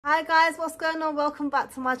Hi guys, what's going on? Welcome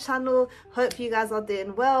back to my channel. Hope you guys are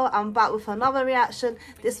doing well. I'm back with another reaction.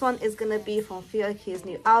 This one is gonna be from Fiokee's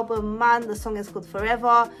new album, Man. The song is called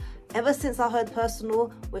Forever. Ever since I heard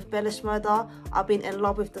Personal with Bellish Murder, I've been in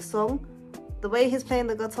love with the song. The way he's playing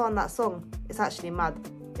the guitar on that song, it's actually mad.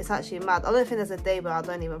 It's actually mad. I don't think there's a day where I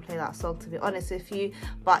don't even play that song, to be honest with you.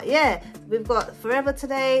 But yeah, we've got Forever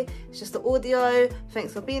today. It's just the audio.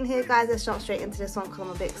 Thanks for being here, guys. Let's jump straight into this one because I'm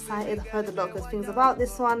a bit excited. I've heard a lot of good things about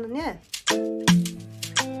this one, and yeah.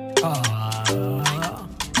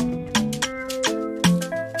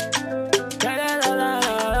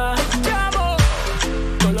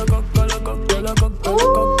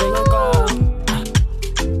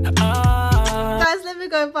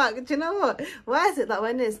 Go back. Do you know what? Why is it that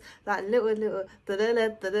when it's that little da -da -da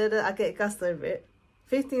 -da -da -da, I get gassed over it?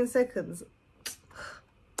 15 seconds.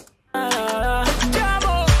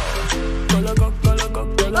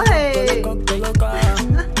 Hey.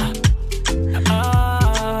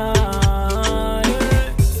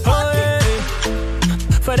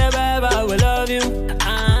 For the babe, I will love you.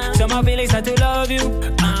 So my feelings start to love you.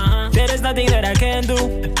 There is nothing that I can do.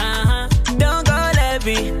 Don't go let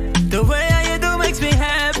me. The way you do makes me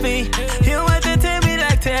happy. You want to tell me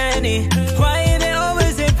like Tenny. Why you they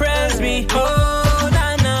always impress me? Oh,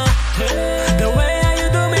 nah. The way you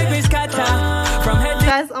do make me scatter. From head to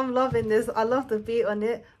guys, I'm loving this. I love the beat on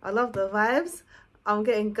it. I love the vibes. I'm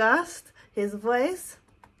getting gassed. His voice.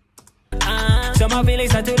 So my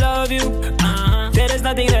feelings start to love you. There is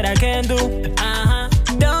nothing that I can do.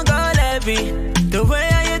 Don't go let me. The way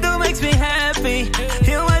you do makes me happy.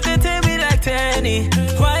 You want to tell me like Tenny.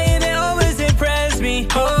 Why you they always impress me?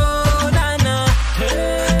 Oh, nah.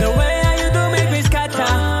 The way you do make me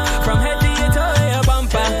scatter. From head to your toe, your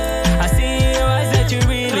bumper. I see in your eyes that you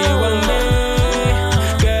really want me.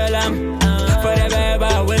 Girl, I'm for the babe,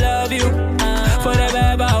 I will love you. For the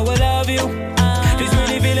babe, I will love you. This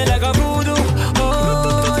really feeling like a voodoo.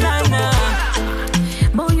 Oh,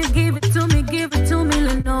 nah. Boy, you give it to me,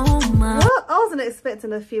 Lenoma. What? I wasn't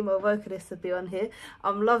expecting a female vocalist to be on here.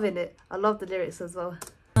 I'm loving it. I love the lyrics as well.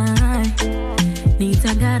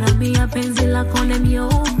 Nitagarabia penzi lako lemyo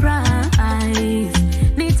price.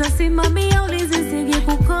 Nitasimamia ulizi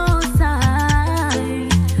kukosa.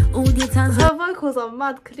 Her vocals are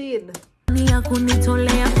mad clean. Nia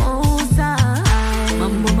kunitolea osa.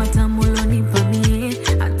 Mambo matamu lonipa mie.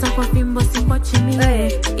 Hata kwa fimbo sikwachi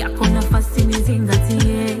mie. Yako nafasi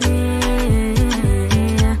nizingatie.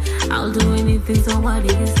 I'll do anything, so what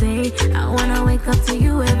do you say? I wanna wake up to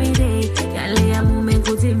you every day. Yale ya mume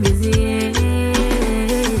kutimizie.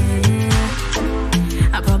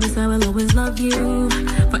 I promise I will always love you.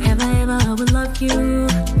 Forever ever I will love you.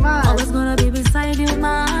 Always gonna be beside you,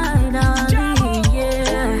 my darling.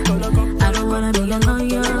 Yeah. I don't wanna be a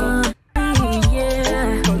lawyer.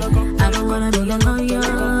 Yeah. I don't wanna be a lawyer.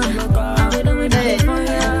 I'll be doing it for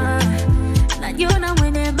you. Now you know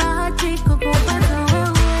when they bahati kukupato.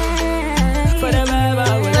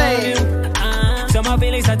 So my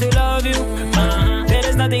feelings start to love you. There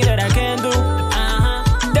is nothing that I can do.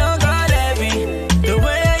 Don't go let me. The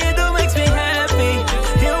way you do makes me happy.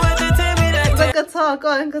 You want to tell me that the guitar, go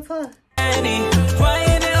on, guitar. Why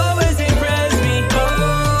you they always impress me?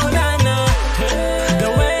 Oh, nah. The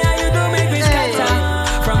way you do make me scatter.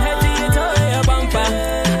 From head to your toe, your bumper.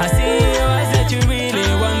 I see in your eyes that you really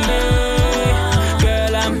want me.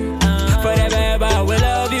 Girl, I'm for the babe, I will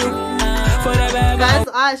love you. For the babe. Guys,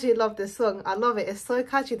 I actually love this song. I love it. It's so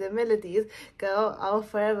catchy, the melodies. Girl, I'll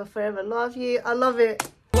forever love you. I love it.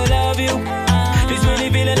 I love you. This really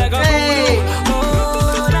feeling like a voodoo.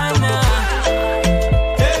 Oh, nah.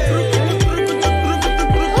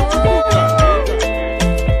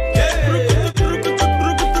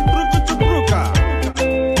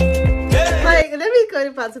 Like, let me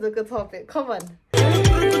go back to the guitar bit. Come on.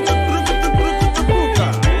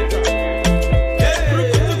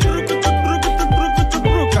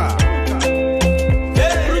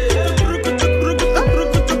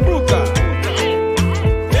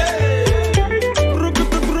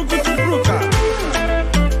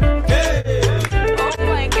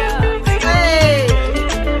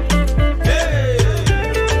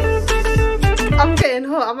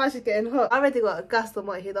 I'm actually getting hot. I already got a gas on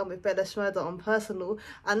what he done with Bellish Murder on Personal,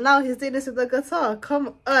 and now he's doing this with the guitar.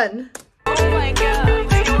 Come on. Oh my god.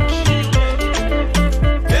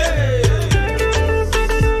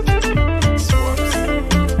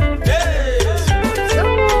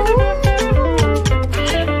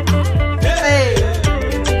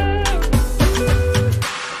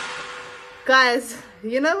 Guys,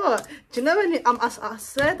 you know what? Do you know when I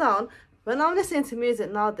swear down, when I'm listening to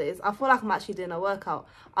music nowadays, I feel like I'm actually doing a workout.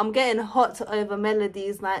 I'm getting hot over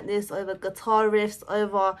melodies like this, over guitar riffs,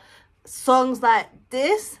 over songs like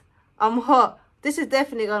this. I'm hot. This is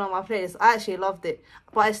definitely going on my playlist. I actually loved it,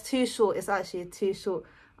 but it's too short. It's actually too short.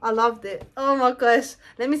 I loved it. Oh my gosh.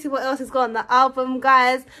 Let me see what else is got on the album,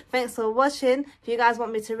 guys. Thanks for watching. If you guys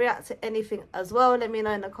want me to react to anything as well, let me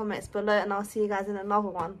know in the comments below, and I'll see you guys in another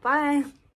one. Bye.